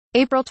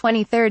April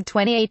 23,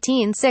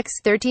 2018,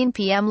 6:13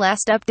 p.m.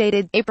 Last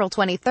updated, April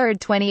 23,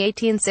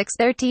 2018,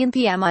 6:13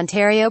 p.m.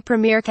 Ontario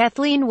Premier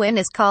Kathleen Wynne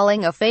is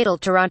calling a fatal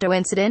Toronto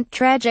incident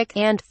tragic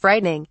and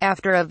frightening,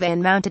 after a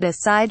van mounted a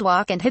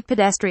sidewalk and hit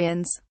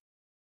pedestrians.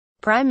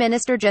 Prime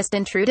Minister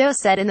Justin Trudeau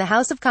said in the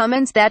House of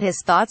Commons that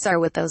his thoughts are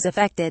with those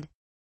affected.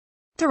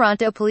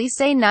 Toronto police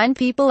say 9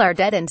 people are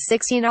dead and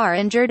 16 are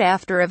injured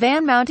after a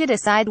van mounted a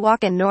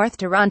sidewalk in North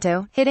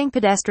Toronto, hitting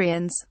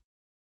pedestrians.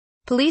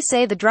 Police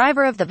say the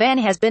driver of the van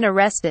has been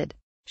arrested.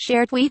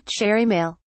 Share tweet, share email.